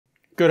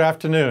Good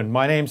afternoon.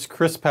 My name's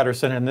Chris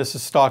Pedersen and this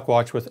is Stock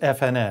Watch with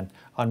FNN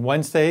on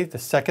Wednesday, the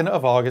 2nd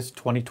of August,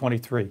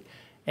 2023.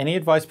 Any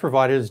advice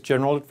provided is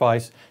general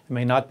advice and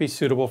may not be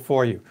suitable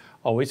for you.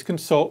 Always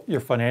consult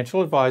your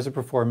financial advisor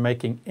before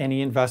making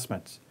any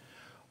investments.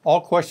 All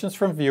questions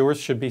from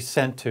viewers should be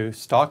sent to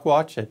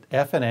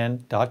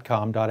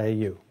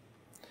stockwatch@fnn.com.au.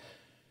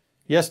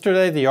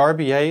 Yesterday, the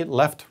RBA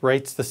left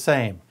rates the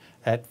same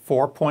at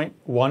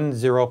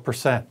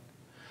 4.10%.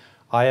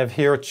 I have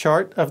here a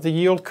chart of the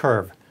yield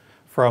curve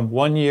from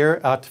 1 year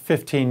out to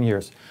 15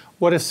 years.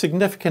 What is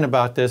significant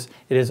about this,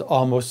 it is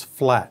almost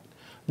flat.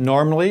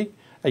 Normally,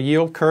 a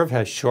yield curve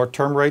has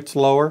short-term rates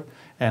lower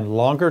and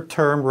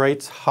longer-term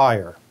rates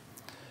higher.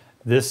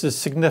 This is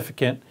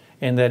significant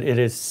in that it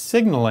is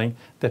signaling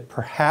that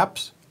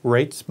perhaps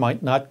rates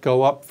might not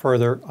go up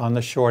further on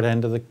the short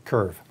end of the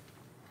curve.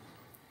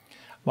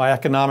 My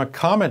economic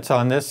comments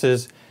on this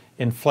is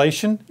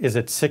inflation is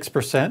at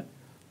 6%.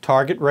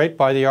 Target rate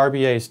by the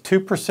RBA is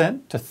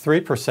 2% to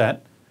 3%.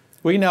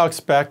 We now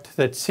expect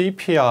that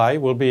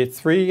CPI will be at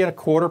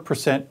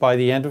 3.25% by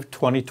the end of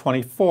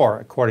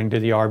 2024, according to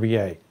the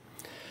RBA.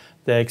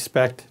 They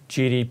expect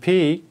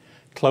GDP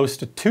close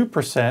to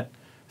 2%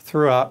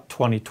 throughout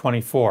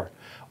 2024.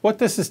 What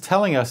this is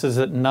telling us is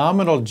that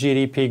nominal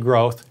GDP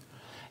growth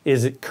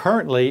is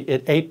currently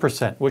at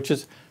 8%, which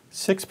is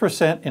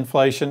 6%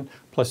 inflation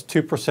plus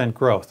 2%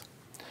 growth.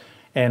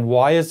 And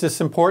why is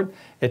this important?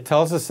 It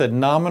tells us that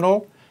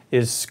nominal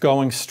is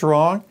going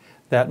strong.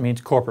 That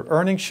means corporate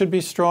earnings should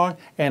be strong,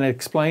 and it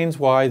explains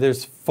why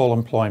there's full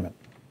employment.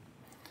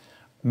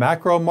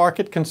 Macro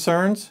market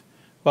concerns,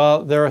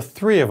 well, there are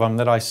 3 of them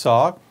that I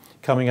saw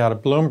coming out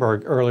of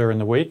Bloomberg earlier in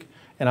the week,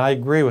 and I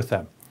agree with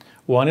them.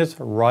 One is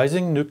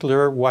rising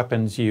nuclear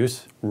weapons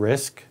use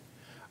risk.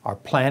 Our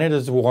planet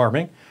is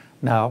warming.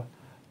 Now,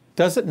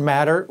 does it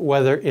matter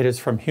whether it is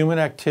from human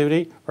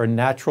activity or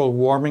natural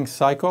warming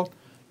cycle?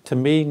 To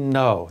me,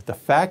 no. The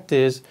fact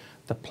is,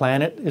 the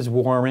planet is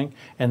warming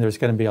and there's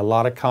going to be a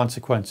lot of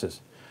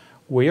consequences.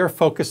 We are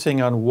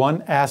focusing on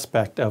one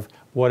aspect of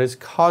what is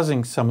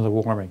causing some of the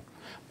warming,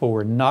 but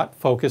we're not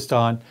focused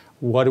on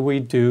what do we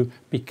do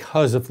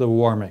because of the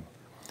warming.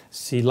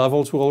 Sea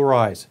levels will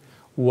rise.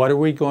 What are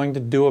we going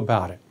to do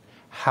about it?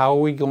 How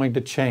are we going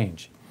to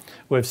change?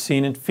 We've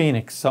seen in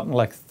Phoenix something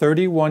like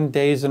 31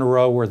 days in a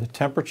row where the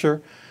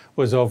temperature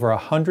was over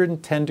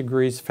 110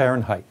 degrees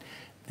Fahrenheit.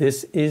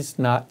 This is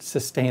not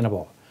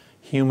sustainable.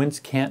 Humans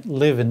can't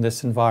live in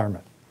this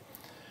environment.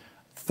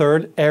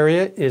 Third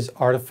area is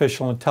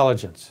artificial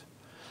intelligence.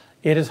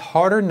 It is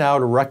harder now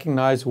to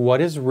recognize what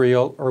is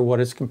real or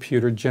what is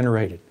computer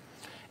generated.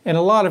 In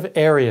a lot of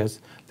areas,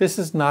 this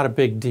is not a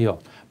big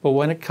deal. But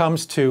when it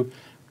comes to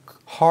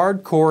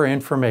hardcore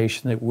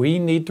information that we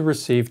need to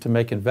receive to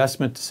make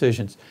investment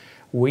decisions,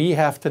 we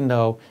have to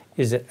know,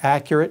 is it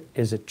accurate,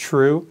 is it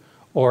true,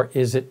 or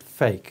is it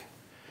fake?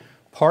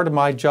 Part of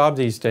my job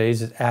these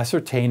days is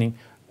ascertaining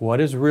what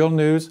is real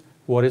news,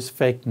 what is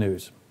fake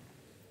news.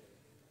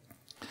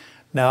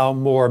 Now,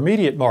 more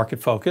immediate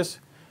market focus,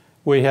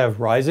 we have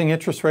rising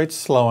interest rates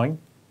slowing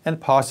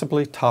and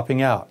possibly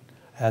topping out,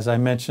 as I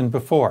mentioned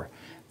before.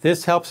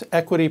 This helps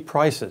equity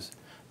prices,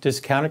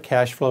 discounted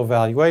cash flow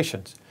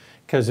valuations,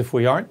 because if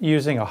we aren't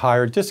using a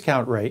higher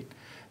discount rate,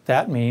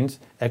 that means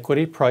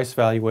equity price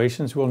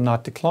valuations will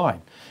not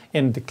decline.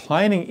 In a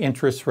declining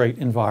interest rate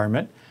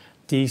environment,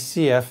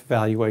 DCF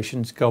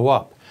valuations go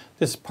up.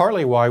 This is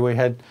partly why we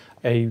had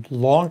a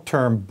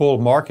long-term bull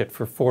market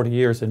for 40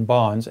 years in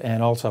bonds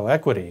and also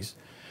equities,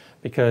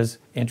 because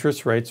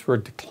interest rates were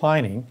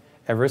declining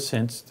ever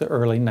since the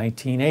early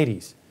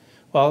 1980s.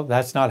 Well,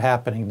 that's not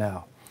happening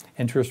now.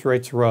 Interest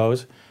rates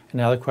rose,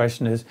 and now the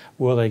question is,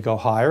 will they go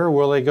higher or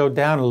will they go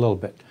down a little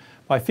bit?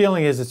 My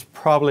feeling is it's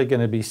probably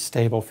going to be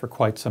stable for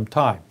quite some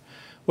time,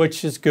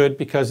 which is good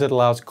because it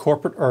allows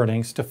corporate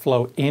earnings to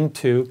flow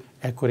into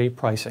equity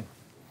pricing.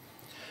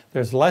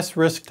 There's less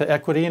risk to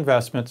equity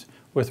investments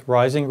with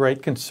rising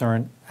rate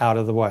concern out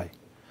of the way.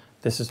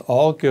 This is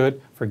all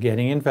good for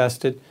getting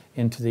invested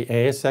into the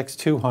ASX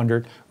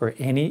 200 or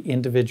any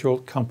individual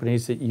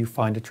companies that you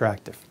find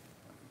attractive.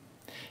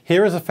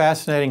 Here is a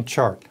fascinating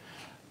chart.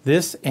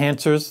 This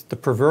answers the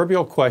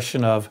proverbial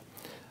question of,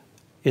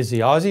 is the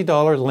Aussie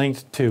dollar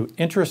linked to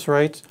interest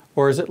rates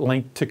or is it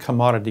linked to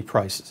commodity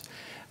prices?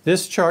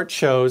 This chart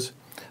shows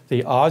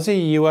the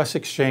Aussie-US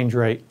exchange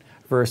rate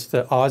versus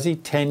the Aussie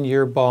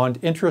 10-year bond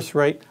interest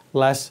rate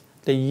less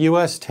the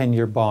US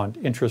 10-year bond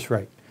interest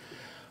rate.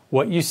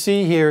 What you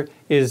see here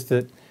is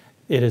that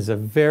it is a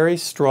very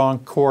strong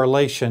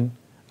correlation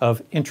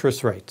of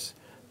interest rates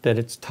that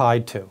it's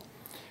tied to.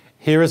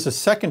 Here is a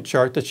second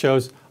chart that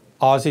shows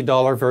Aussie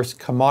dollar versus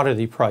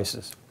commodity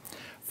prices.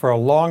 For a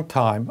long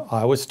time,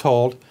 I was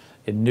told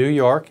in New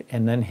York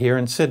and then here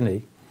in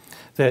Sydney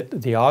that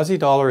the Aussie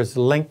dollar is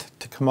linked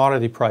to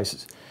commodity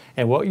prices.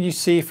 And what you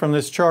see from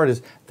this chart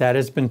is that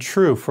has been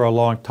true for a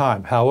long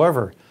time.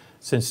 However,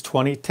 since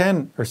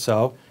 2010 or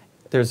so,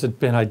 there's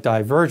been a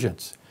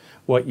divergence.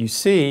 What you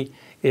see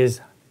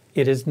is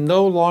it is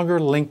no longer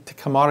linked to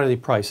commodity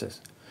prices.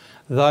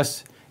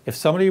 Thus, if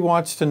somebody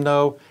wants to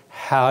know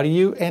How do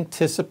you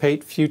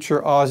anticipate future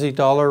Aussie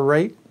dollar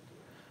rate?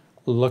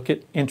 Look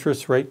at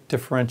interest rate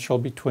differential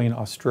between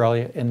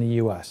Australia and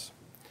the US.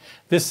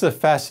 This is a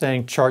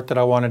fascinating chart that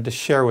I wanted to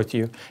share with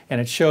you,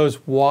 and it shows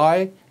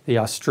why the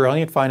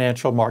Australian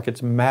financial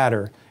markets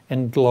matter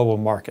in global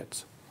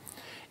markets.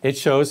 It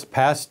shows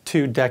past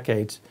 2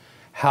 decades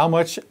how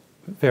much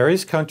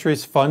various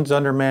countries' funds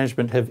under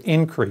management have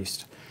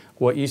increased.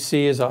 What you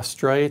see is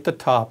Australia at the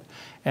top,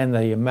 and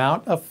the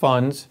amount of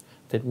funds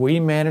that we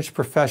manage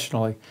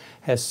professionally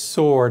has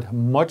soared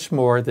much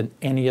more than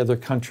any other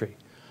country.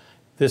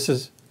 This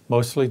is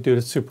mostly due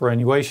to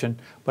superannuation,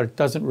 but it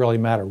doesn't really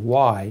matter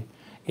why.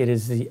 It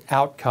is the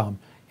outcome,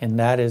 and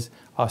that is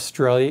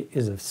Australia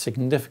is a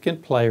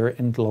significant player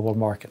in global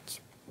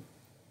markets.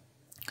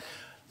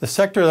 The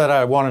sector that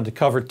I wanted to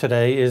cover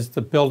today is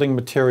the building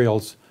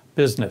materials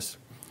business.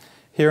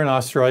 Here in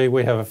Australia,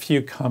 we have a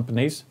few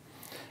companies,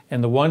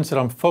 and the ones that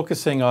I'm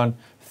focusing on,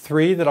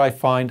 3 that I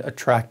find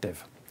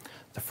attractive.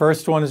 The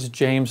first one is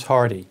James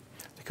Hardie.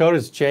 The code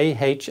is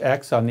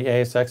JHX on the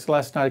ASX.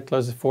 Last night it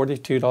closed at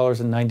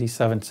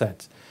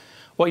 $42.97.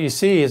 What you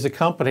see is a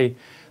company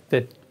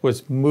that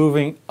was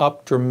moving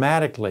up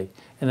dramatically,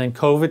 and then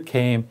COVID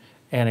came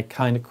and it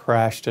kind of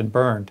crashed and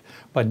burned,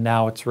 but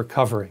now it's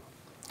recovering.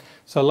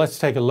 So let's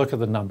take a look at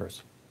the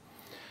numbers.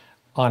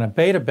 On a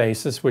beta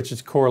basis, which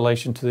is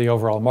correlation to the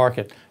overall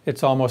market,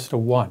 it's almost a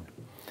 1.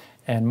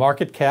 And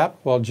market cap,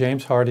 well,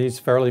 James Hardie is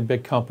a fairly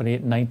big company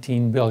at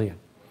 $19 billion.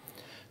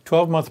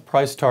 12-month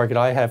price target,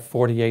 I have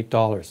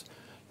 $48.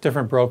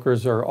 Different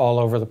brokers are all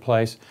over the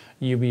place.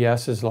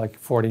 UBS is like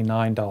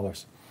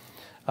 $49.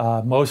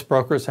 Most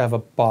brokers have a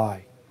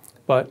buy.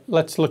 But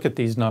let's look at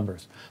these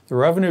numbers. The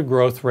revenue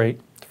growth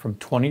rate from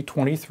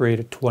 2023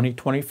 to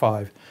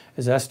 2025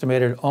 is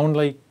estimated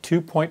only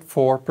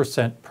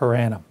 2.4% per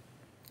annum.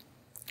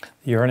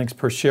 The earnings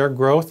per share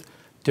growth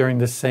during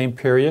this same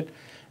period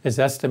is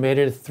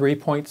estimated at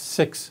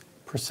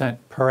 3.6%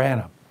 per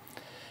annum.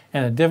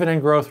 And the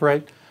dividend growth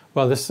rate,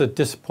 well, this is a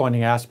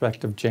disappointing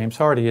aspect of James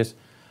Hardie, is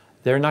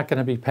they're not going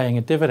to be paying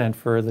a dividend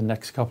for the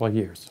next couple of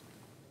years.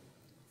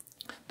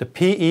 The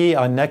PE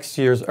on next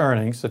year's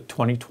earnings, the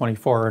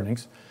 2024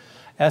 earnings,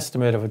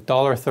 estimate of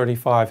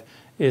 $1.35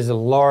 is a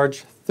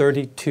large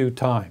 32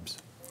 times.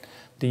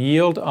 The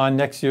yield on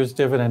next year's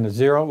dividend is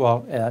 0.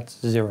 Well, that's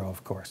 0,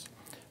 of course.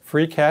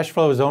 Free cash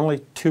flow is only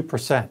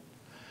 2%.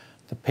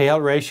 The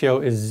payout ratio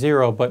is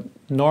 0, but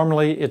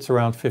normally it's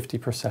around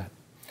 50%.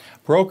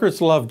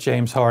 Brokers love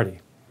James Hardie.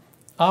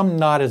 I'm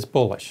not as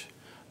bullish.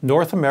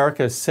 North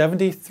America is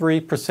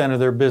 73% of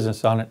their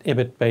business on an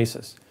EBIT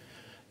basis.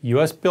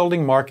 U.S.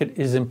 building market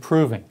is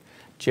improving.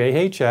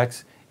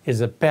 JHX is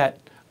a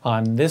bet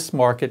on this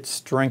market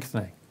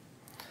strengthening.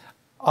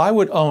 I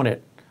would own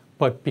it,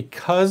 but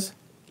because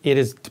it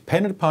is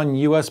dependent upon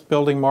U.S.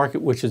 building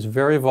market, which is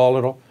very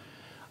volatile,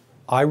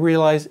 I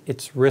realize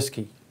it's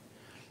risky.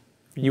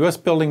 U.S.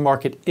 building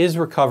market is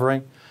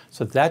recovering,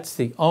 so that's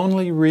the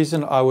only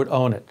reason I would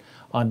own it.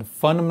 On the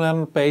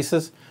fundamental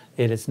basis,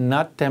 it is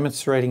not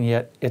demonstrating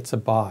yet it's a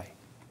buy.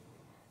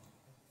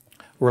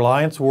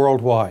 Reliance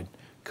WorldWide,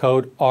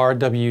 code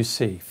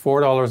RWC,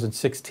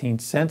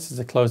 $4.16 is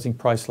the closing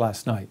price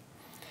last night.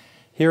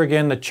 Here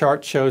again, the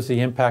chart shows the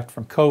impact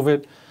from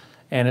COVID,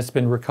 and it's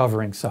been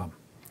recovering some.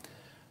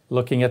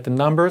 Looking at the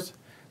numbers,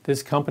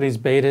 this company's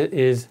beta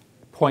is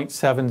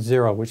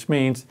 0.70, which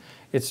means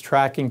it's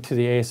tracking to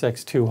the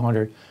ASX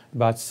 200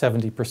 about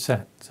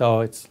 70%,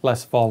 so it's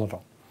less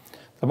volatile.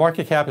 The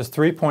market cap is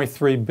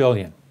 $3.3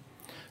 billion.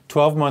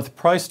 12-month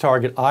price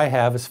target I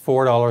have is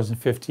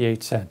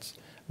 $4.58.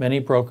 Many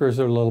brokers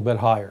are a little bit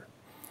higher.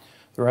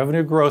 The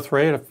revenue growth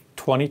rate of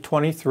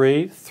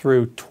 2023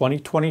 through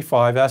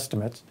 2025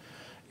 estimates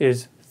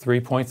is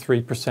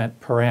 3.3%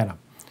 per annum.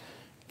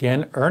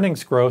 Again,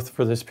 earnings growth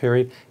for this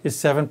period is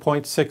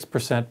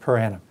 7.6% per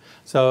annum.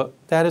 So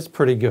that is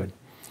pretty good.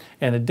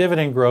 And the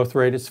dividend growth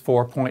rate is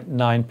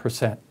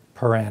 4.9%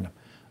 per annum.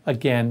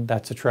 Again,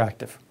 that's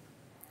attractive.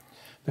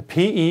 The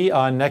PE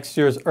on next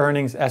year's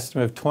earnings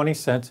estimate of 20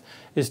 cents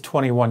is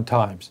 21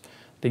 times.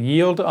 The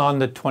yield on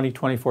the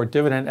 2024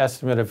 dividend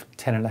estimate of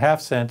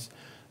 10.5 cents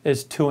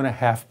is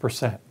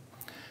 2.5%.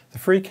 The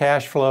free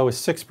cash flow is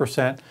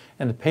 6%,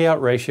 and the payout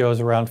ratio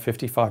is around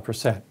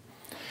 55%.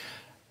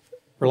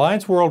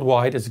 Reliance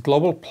WorldWide is a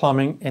global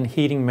plumbing and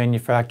heating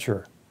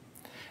manufacturer.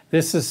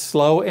 This is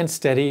slow and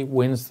steady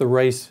wins the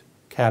race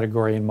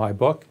category in my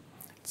book.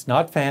 It's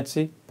not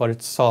fancy, but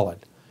it's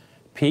solid.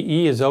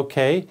 PE is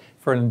okay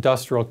for an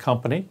industrial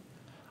company.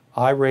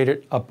 I rate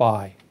it a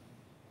buy.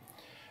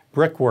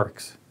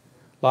 Brickworks.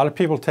 A lot of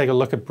people take a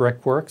look at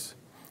Brickworks.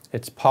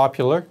 It's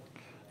popular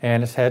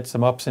and it's had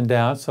some ups and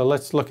downs, so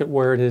let's look at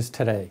where it is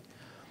today.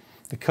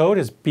 The code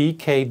is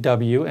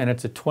BKW and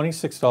it's at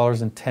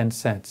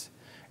 $26.10.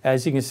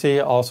 As you can see,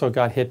 it also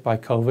got hit by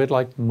COVID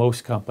like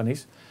most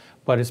companies,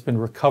 but it's been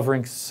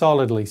recovering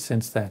solidly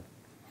since then.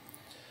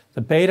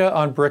 The beta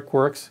on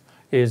Brickworks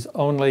is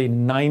only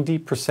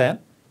 90%,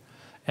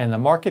 and the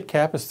market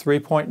cap is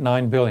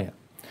 $3.9 billion.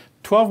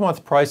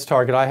 12-month price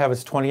target I have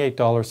is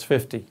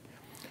 $28.50.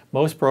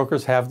 Most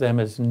brokers have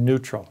them as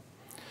neutral.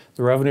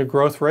 The revenue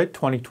growth rate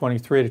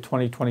 2023 to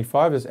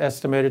 2025 is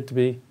estimated to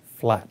be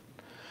flat.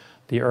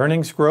 The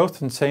earnings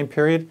growth in the same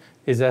period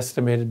is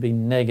estimated to be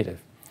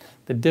negative.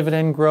 The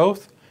dividend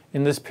growth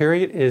in this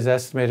period is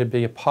estimated to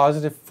be a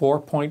positive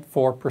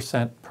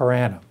 4.4% per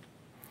annum.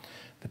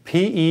 The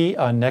PE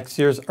on next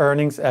year's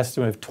earnings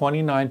estimate of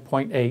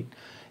 29.8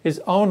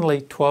 is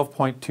only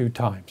 12.2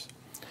 times.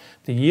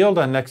 The yield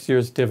on next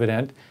year's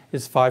dividend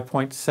is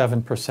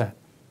 5.7%.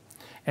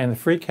 And the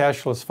free cash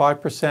flow is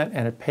 5%,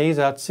 and it pays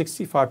out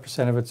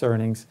 65% of its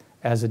earnings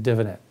as a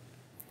dividend.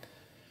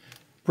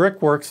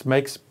 Brickworks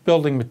makes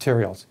building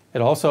materials.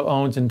 It also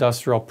owns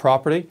industrial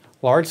property,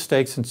 large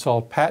stakes in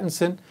Salt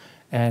Pattinson,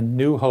 and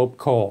New Hope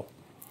Coal.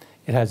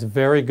 It has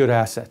very good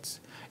assets.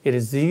 It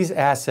is these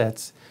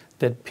assets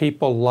that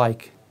people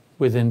like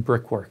within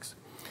Brickworks.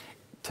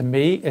 To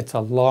me, it's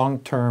a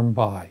long-term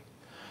buy.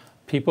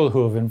 People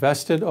who have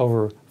invested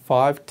over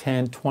 5,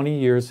 10, 20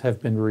 years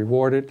have been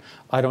rewarded.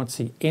 I don't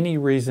see any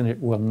reason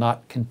it will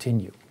not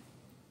continue.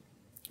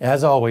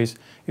 As always,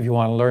 if you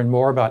want to learn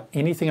more about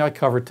anything I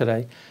covered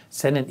today,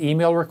 send an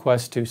email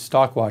request to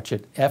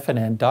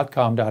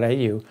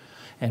stockwatch@fnn.com.au,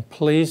 and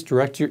please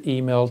direct your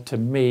email to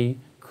me,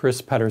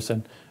 Chris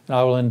Pedersen, and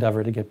I will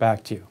endeavor to get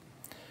back to you.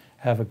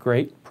 Have a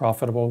great,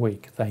 profitable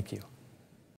week. Thank you.